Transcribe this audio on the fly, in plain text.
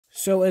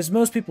So, as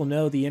most people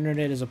know, the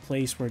internet is a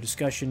place where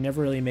discussion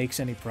never really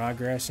makes any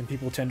progress, and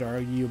people tend to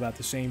argue about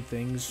the same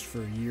things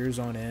for years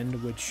on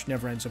end, which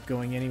never ends up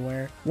going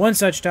anywhere. One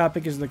such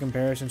topic is the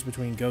comparisons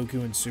between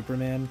Goku and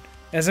Superman.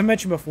 As I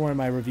mentioned before in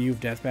my review of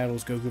Death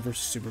Battle's Goku vs.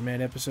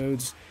 Superman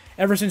episodes,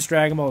 ever since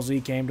Dragon Ball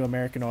Z came to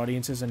American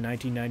audiences in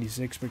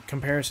 1996, but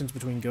comparisons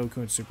between Goku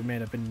and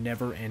Superman have been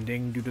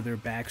never-ending due to their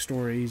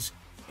backstories,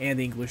 and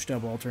the English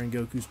dub altering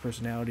Goku's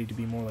personality to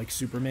be more like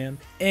Superman.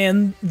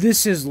 And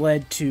this has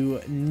led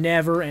to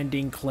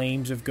never-ending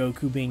claims of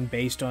Goku being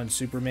based on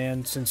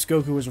Superman, since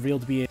Goku was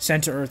revealed to be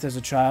sent to Earth as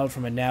a child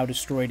from a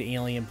now-destroyed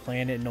alien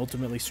planet and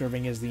ultimately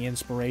serving as the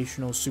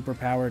inspirational,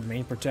 superpowered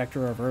main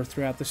protector of Earth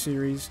throughout the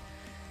series.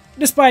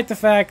 Despite the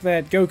fact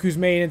that Goku's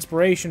main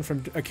inspiration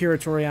from Akira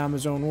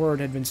Toriyama's own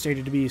word had been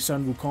stated to be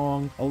Sun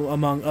Wukong,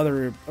 among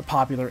other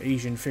popular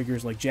Asian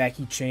figures like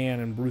Jackie Chan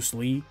and Bruce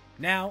Lee.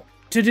 Now,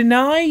 to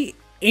deny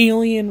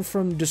Alien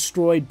from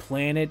Destroyed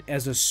Planet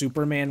as a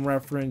Superman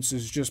reference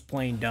is just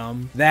plain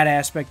dumb. That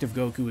aspect of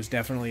Goku is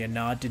definitely a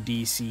nod to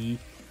DC,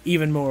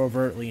 even more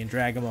overtly in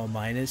Dragon Ball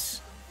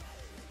Minus.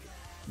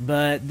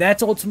 But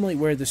that's ultimately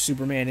where the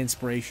Superman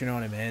inspiration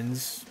on him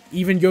ends.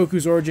 Even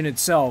Goku's origin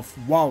itself,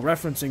 while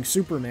referencing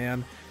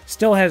Superman,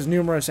 still has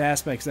numerous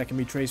aspects that can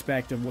be traced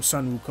back to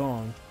Sun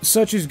Wukong,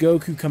 such as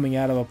Goku coming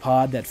out of a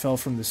pod that fell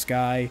from the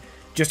sky,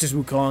 just as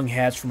Wukong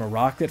hatched from a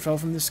rock that fell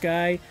from the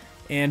sky,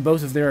 and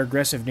both of their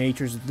aggressive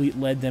natures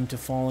led them to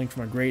falling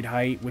from a great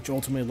height, which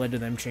ultimately led to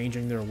them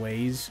changing their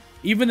ways.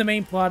 Even the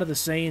main plot of the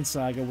Saiyan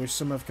saga, which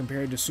some have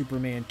compared to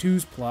Superman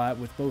 2's plot,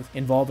 with both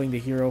involving the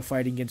hero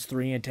fighting against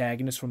three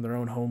antagonists from their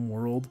own home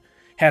world,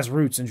 has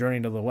roots in Journey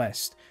to the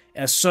West,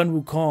 as Sun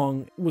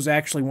Wukong was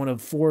actually one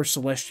of 4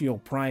 celestial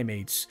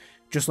primates,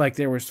 just like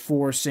there was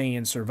 4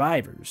 Saiyan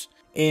survivors.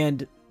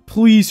 And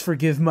please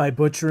forgive my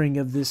butchering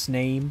of this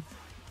name,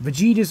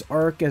 Vegeta's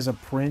arc as a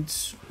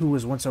prince, who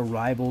was once a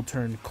rival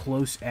turned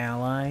close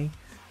ally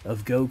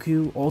of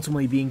Goku,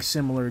 ultimately being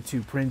similar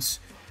to Prince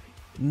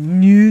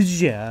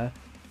Nuja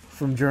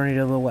from Journey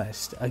to the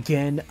West.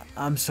 Again,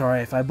 I'm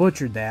sorry if I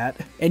butchered that.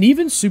 And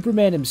even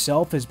Superman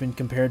himself has been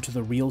compared to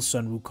the real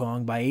Sun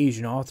Wukong by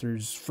Asian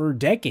authors for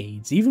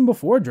decades, even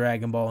before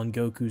Dragon Ball and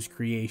Goku's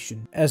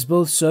creation, as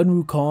both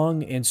Sun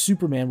Wukong and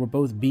Superman were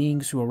both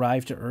beings who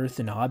arrived to Earth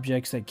in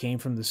objects that came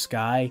from the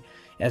sky,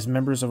 as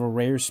members of a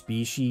rare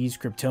species,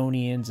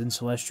 Kryptonians and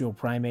celestial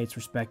primates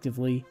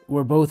respectively,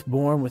 were both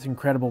born with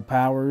incredible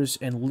powers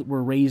and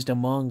were raised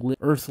among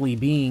earthly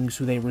beings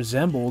who they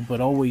resembled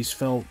but always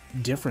felt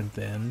different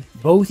than.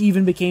 Both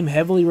even became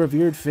heavily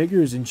revered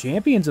figures and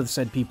champions of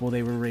said people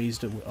they were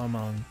raised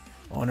among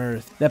on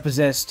Earth, that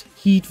possessed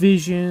heat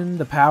vision,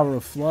 the power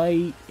of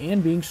flight,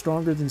 and being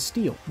stronger than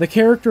steel. The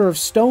character of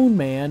Stone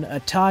Man, a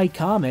Thai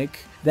comic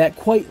that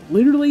quite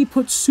literally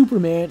puts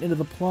Superman into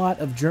the plot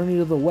of Journey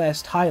to the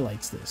West,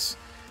 highlights this,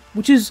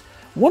 which is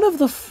one of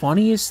the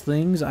funniest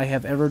things I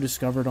have ever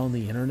discovered on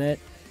the internet.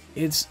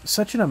 It's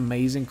such an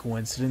amazing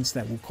coincidence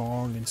that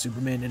Wukong and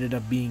Superman ended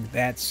up being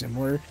that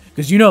similar,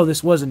 because you know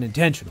this wasn't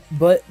intentional.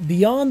 But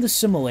beyond the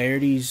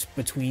similarities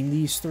between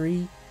these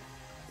three,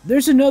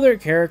 there's another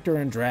character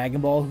in Dragon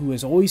Ball who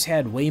has always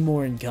had way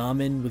more in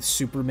common with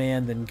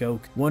Superman than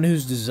Goku. One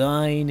whose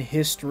design,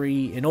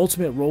 history, and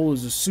ultimate role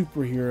as a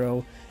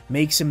superhero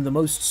makes him the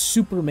most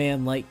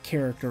Superman-like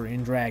character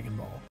in Dragon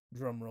Ball.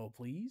 Drumroll,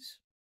 please.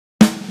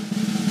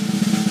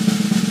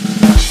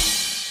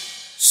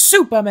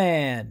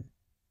 Superman!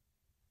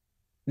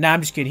 Nah,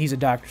 I'm just kidding. He's a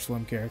Dr.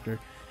 Slim character.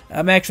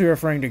 I'm actually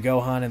referring to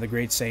Gohan and the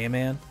Great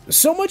Saiyaman.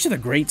 So much of the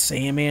Great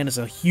Saiyaman is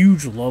a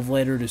huge love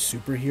letter to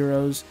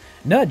superheroes,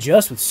 not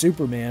just with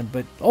Superman,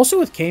 but also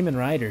with Kamen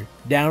Rider,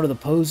 down to the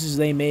poses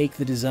they make,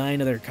 the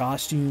design of their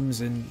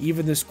costumes, and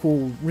even this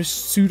cool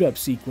wrist suit-up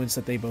sequence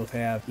that they both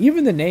have.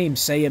 Even the name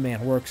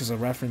Saiyaman works as a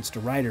reference to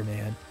Rider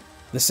Man,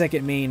 the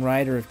second main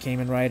rider of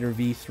Kamen Rider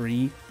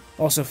V3,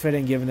 also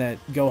fitting given that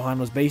Gohan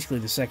was basically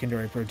the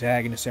secondary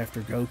protagonist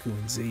after Goku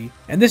and Z.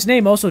 And this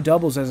name also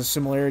doubles as a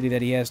similarity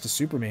that he has to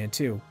Superman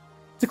too.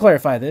 To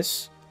clarify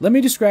this, let me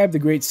describe the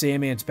Great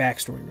Saiyaman's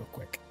backstory real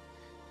quick.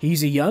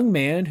 He's a young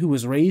man who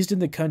was raised in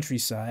the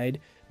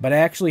countryside, but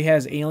actually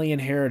has alien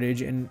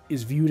heritage and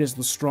is viewed as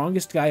the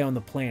strongest guy on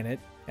the planet,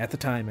 at the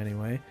time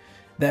anyway,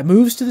 that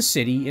moves to the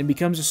city and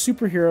becomes a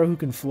superhero who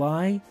can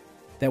fly,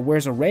 that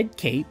wears a red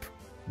cape,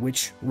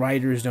 which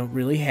riders don't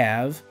really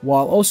have,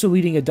 while also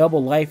leading a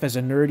double life as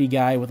a nerdy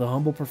guy with a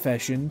humble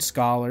profession,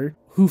 scholar,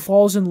 who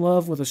falls in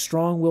love with a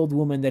strong-willed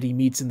woman that he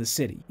meets in the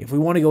city. If we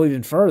want to go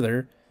even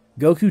further,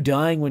 Goku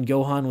dying when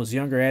Gohan was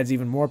younger adds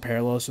even more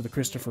parallels to the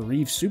Christopher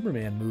Reeve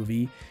Superman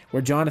movie,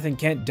 where Jonathan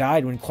Kent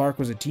died when Clark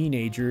was a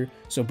teenager,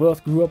 so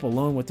both grew up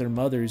alone with their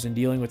mothers and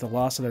dealing with the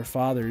loss of their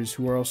fathers,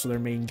 who are also their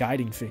main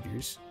guiding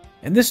figures.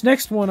 And this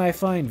next one I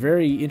find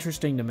very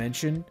interesting to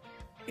mention.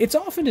 It's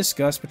often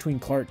discussed between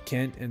Clark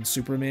Kent and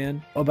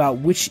Superman about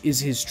which is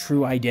his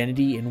true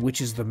identity and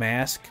which is the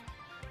mask.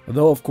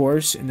 Although, of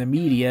course, in the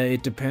media,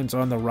 it depends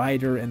on the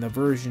writer and the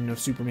version of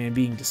Superman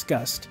being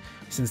discussed,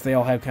 since they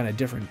all have kind of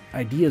different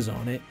ideas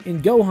on it.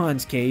 In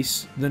Gohan's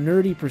case, the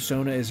nerdy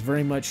persona is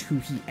very much who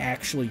he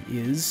actually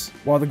is,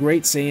 while the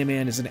Great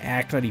Saiyaman is an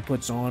act that he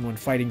puts on when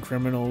fighting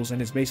criminals,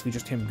 and it's basically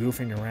just him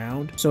goofing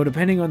around. So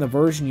depending on the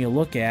version you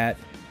look at,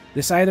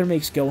 this either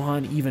makes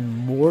Gohan even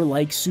more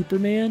like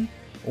Superman,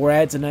 or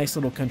adds a nice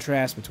little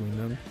contrast between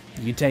them.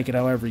 You can take it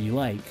however you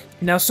like.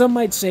 Now, some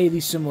might say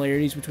these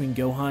similarities between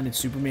Gohan and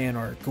Superman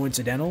are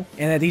coincidental,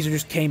 and that these are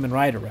just Kamen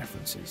Rider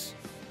references.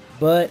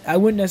 But I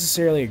wouldn't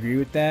necessarily agree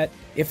with that.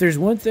 If there's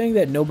one thing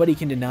that nobody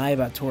can deny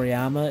about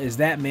Toriyama, is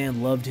that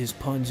man loved his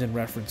puns and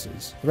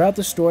references. Throughout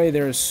the story,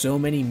 there are so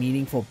many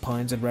meaningful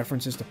puns and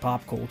references to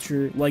pop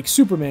culture, like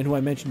Superman, who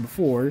I mentioned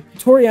before.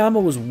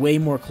 Toriyama was way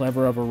more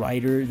clever of a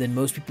writer than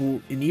most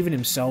people, and even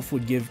himself,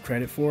 would give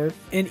credit for.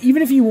 And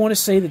even if you want to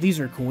say that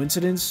these are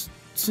coincidences,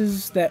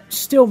 that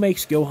still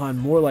makes Gohan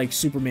more like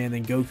Superman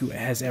than Goku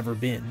has ever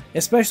been,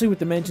 especially with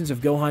the mentions of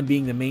Gohan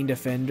being the main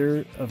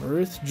defender of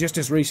Earth just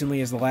as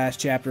recently as the last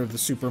chapter of the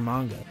Super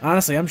manga.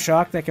 Honestly, I'm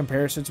shocked that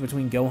comparisons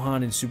between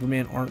Gohan and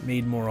Superman aren't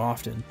made more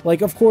often.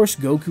 Like, of course,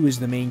 Goku is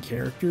the main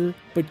character,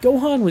 but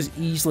Gohan was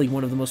easily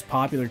one of the most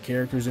popular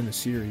characters in the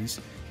series.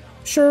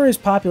 Sure, his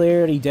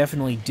popularity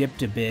definitely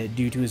dipped a bit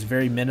due to his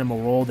very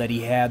minimal role that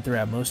he had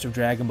throughout most of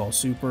Dragon Ball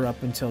Super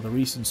up until the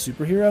recent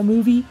superhero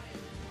movie,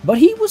 but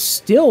he was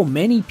still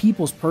many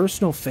people's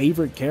personal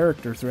favorite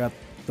character throughout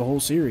the whole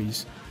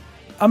series.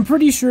 I'm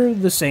pretty sure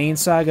the Saiyan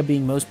Saga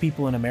being most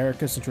people in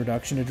America's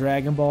introduction to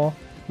Dragon Ball,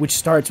 which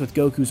starts with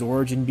Goku's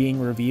origin being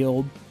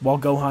revealed, while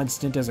Gohan's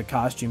stint as a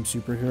costume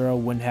superhero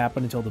wouldn't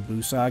happen until the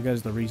Buu Saga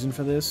is the reason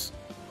for this.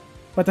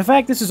 But the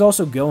fact this is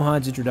also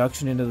Gohan's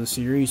introduction into the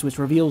series, which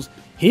reveals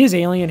his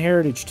alien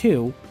heritage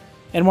too,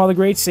 and while the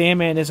Great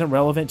Saiyaman isn't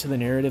relevant to the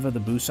narrative of the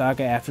Buu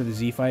Saga after the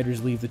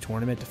Z-Fighters leave the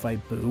tournament to fight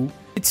Buu,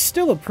 it's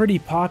still a pretty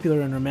popular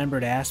and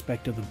remembered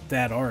aspect of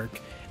that arc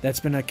that's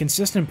been a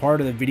consistent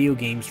part of the video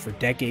games for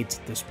decades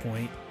at this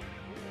point.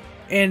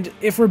 And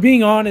if we're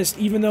being honest,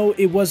 even though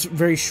it was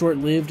very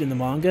short-lived in the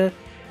manga,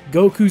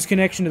 Goku's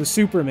connection to the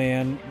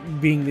Superman,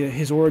 being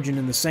his origin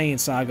in the Saiyan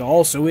Saga,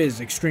 also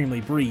is extremely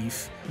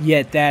brief,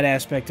 yet that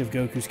aspect of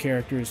Goku's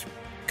character is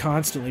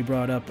constantly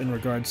brought up in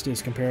regards to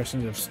his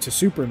comparisons to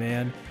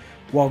Superman,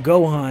 while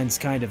Gohan's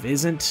kind of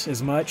isn't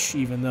as much,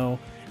 even though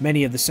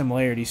many of the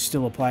similarities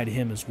still apply to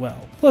him as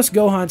well. Plus,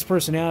 Gohan's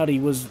personality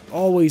was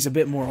always a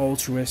bit more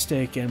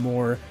altruistic and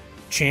more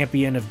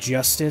champion of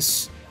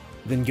justice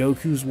than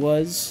Goku's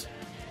was.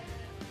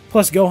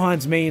 Plus,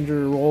 Gohan's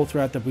major role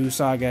throughout the Buu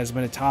Saga has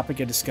been a topic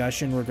of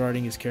discussion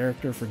regarding his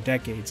character for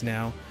decades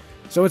now,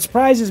 so it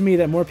surprises me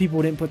that more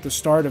people didn't put the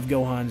start of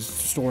Gohan's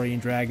story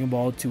in Dragon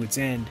Ball to its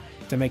end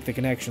to make the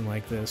connection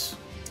like this.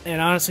 And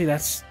honestly,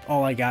 that's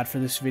all I got for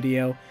this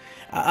video.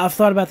 I've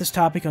thought about this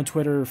topic on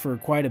Twitter for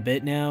quite a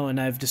bit now, and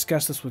I've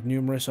discussed this with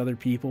numerous other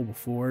people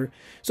before,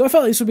 so I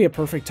felt this would be a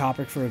perfect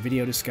topic for a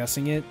video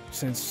discussing it,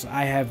 since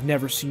I have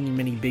never seen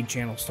many big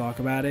channels talk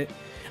about it.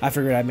 I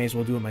figured I may as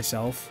well do it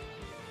myself.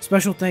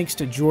 Special thanks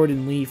to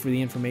Jordan Lee for the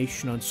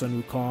information on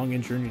Sun Wukong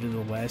and Journey to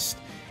the West,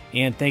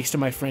 and thanks to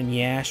my friend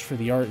Yash for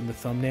the art in the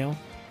thumbnail.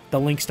 The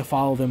links to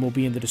follow them will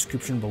be in the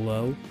description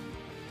below.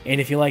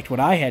 And if you liked what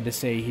I had to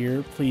say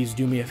here, please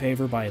do me a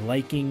favor by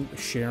liking,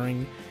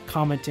 sharing,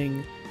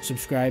 commenting,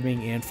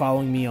 subscribing, and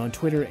following me on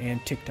Twitter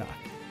and TikTok.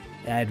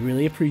 I'd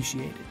really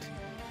appreciate it.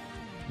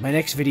 My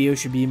next video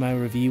should be my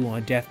review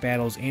on Death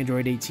Battle's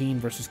Android 18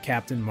 vs.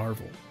 Captain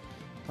Marvel.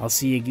 I'll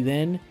see you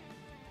then.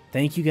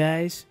 Thank you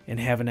guys, and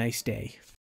have a nice day.